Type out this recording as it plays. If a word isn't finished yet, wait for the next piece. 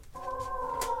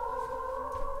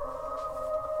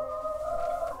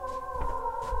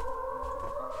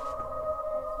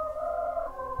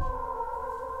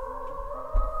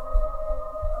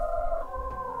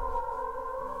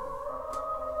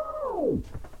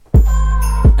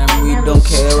don't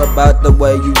care about the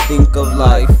way you think of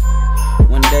life.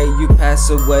 One day you pass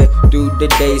away through the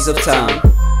days of time.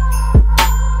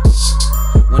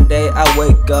 One day I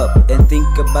wake up and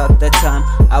think about that time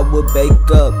I would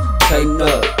bake up, turn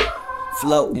up,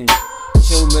 floating,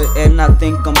 chillin', and I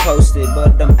think I'm posted,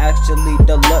 but I'm actually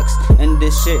deluxe. And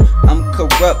this shit, I'm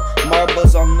corrupt.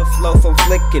 Marbles on the floor from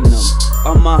flicking them.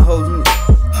 All my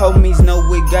homies know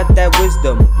we got that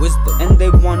wisdom, and they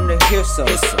wanna hear some.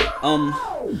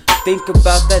 Think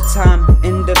about that time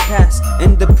in the past,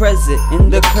 in the present, in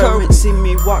the current. See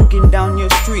me walking down your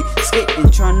street, skating,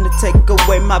 trying to take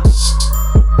away my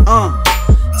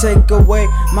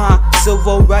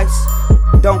civil rights.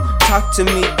 Don't talk to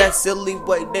me that silly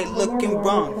way, they looking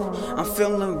wrong. I'm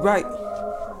feeling right.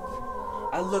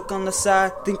 I look on the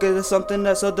side, thinking of something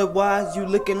that's otherwise. You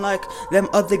looking like them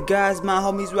other guys, my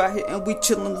homies right here, and we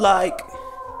chillin' like.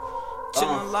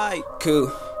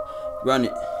 Cool, run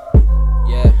it.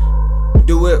 Yeah.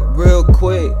 Do it real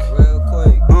quick.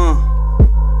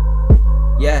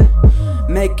 Yeah.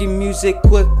 Making music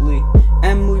quickly,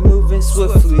 and we moving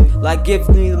swiftly. Like give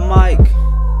me the mic.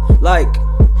 Like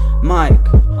Mike,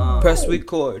 press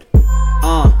record.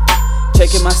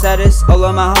 Checking my status, all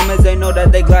of my homies, they know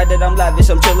that they glad that I'm lavish.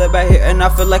 I'm chillin' right here, and I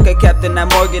feel like a captain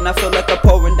at Morgan. I feel like a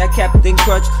pouring that Captain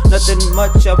Crunch. Nothing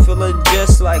much, I'm feeling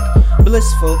just like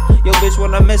blissful. Yo, bitch,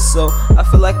 when I miss so, I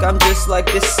feel like I'm just like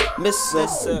this missile.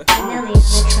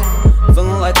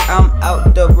 Feeling like I'm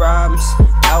out the rhymes,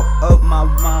 out of my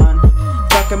mind.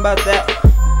 Talking about that,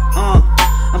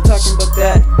 I'm talking about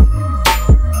that.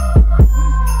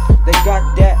 They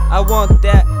got that, I want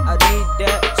that, I need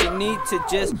that. You need to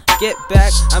just get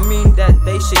back, I mean that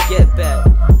they should get back.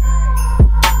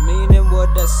 Meaning what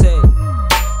I say.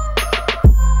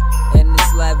 And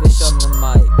it's Lavish on the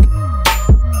mic.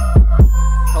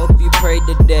 Hope you pray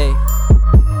today.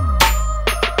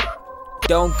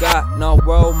 Don't got no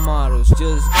role models,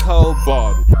 just cold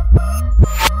bottles.